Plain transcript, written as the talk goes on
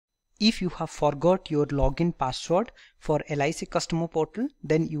If you have forgot your login password for LIC customer portal,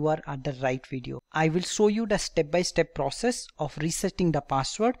 then you are at the right video. I will show you the step-by-step process of resetting the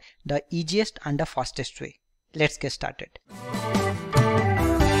password, the easiest and the fastest way. Let's get started.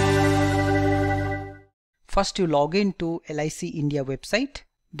 First you log into LIC India website,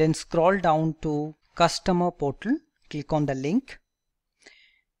 then scroll down to customer portal, click on the link.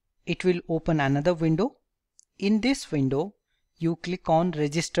 It will open another window. In this window, you click on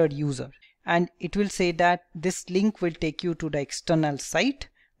registered user and it will say that this link will take you to the external site.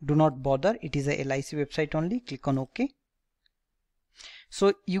 Do not bother, it is a LIC website only. Click on OK.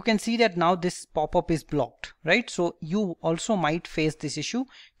 So you can see that now this pop-up is blocked, right? So you also might face this issue.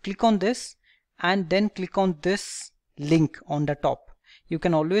 Click on this and then click on this link on the top. You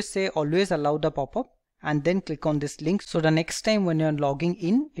can always say always allow the pop-up and then click on this link. So the next time when you're logging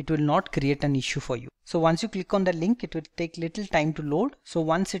in, it will not create an issue for you. So once you click on the link, it will take little time to load. So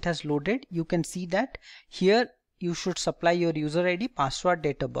once it has loaded, you can see that here you should supply your user ID, password,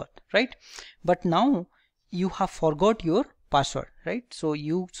 date of birth, right? But now you have forgot your password, right? So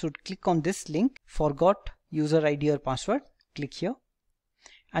you should click on this link, forgot user ID or password, click here.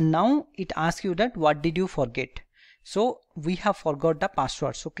 And now it asks you that what did you forget? So we have forgot the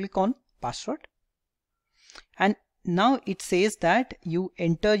password. So click on password. And now it says that you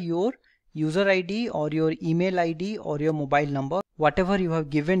enter your user ID or your email ID or your mobile number, whatever you have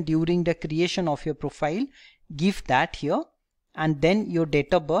given during the creation of your profile, give that here, and then your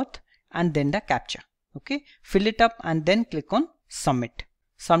date of birth and then the captcha. Okay, fill it up and then click on submit.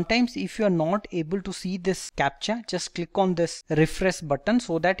 Sometimes if you are not able to see this captcha, just click on this refresh button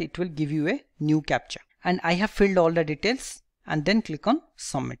so that it will give you a new captcha. And I have filled all the details and then click on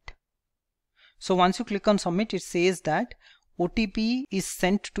submit. So once you click on submit, it says that OTP is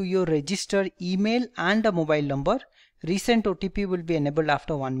sent to your registered email and a mobile number. Recent OTP will be enabled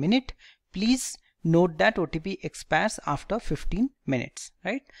after 1 minute. Please note that OTP expires after 15 minutes,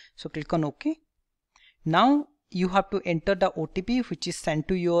 right? So click on OK. Now you have to enter the OTP which is sent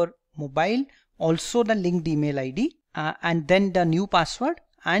to your mobile, also the linked email ID and then the new password,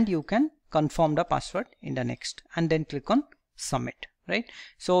 and you can confirm the password in the next and then click on submit, right?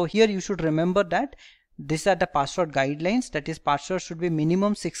 So here you should remember that these are the password guidelines, that is password should be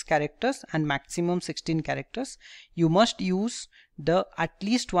minimum 6 characters and maximum 16 characters. You must use the at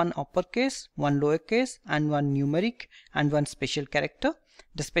least one uppercase, one lowercase and one numeric and one special character.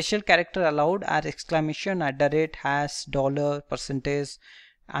 The special character allowed are exclamation, @ hash, dollar, percentage,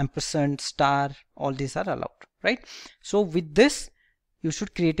 ampersand, star, all these are allowed, right? So with this you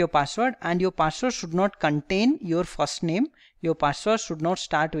should create your password, and your password should not contain your first name. Your password should not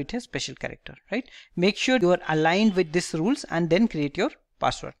start with a special character, right? Make sure you are aligned with these rules and then create your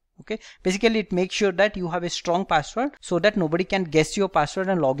password. Okay, basically it makes sure that you have a strong password so that nobody can guess your password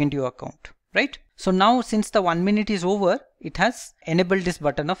and log into your account, right? So now since the 1 minute is over, it has enabled this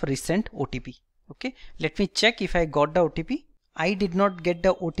button of resend OTP. Okay, let me check if I got the OTP. I did not get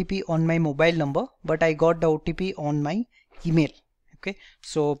the OTP on my mobile number, but I got the OTP on my email. Okay,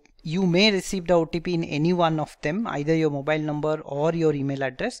 so you may receive the OTP in any one of them, either your mobile number or your email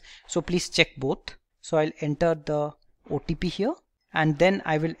address. So please check both. So I'll enter the OTP here and then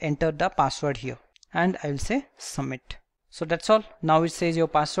I will enter the password here and I will say submit. So that's all. Now it says your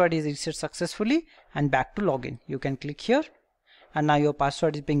password is reset successfully and back to login. You can click here and now your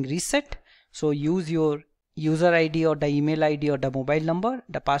password is being reset. So use your user ID or the email ID or the mobile number,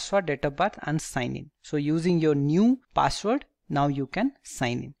 the password, date of birth and sign in. So using your new password, now you can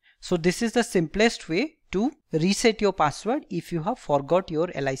sign in. So this is the simplest way to reset your password if you have forgot your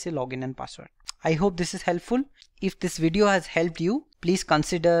LIC login and password. I hope this is helpful. If this video has helped you, please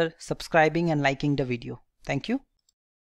consider subscribing and liking the video. Thank you.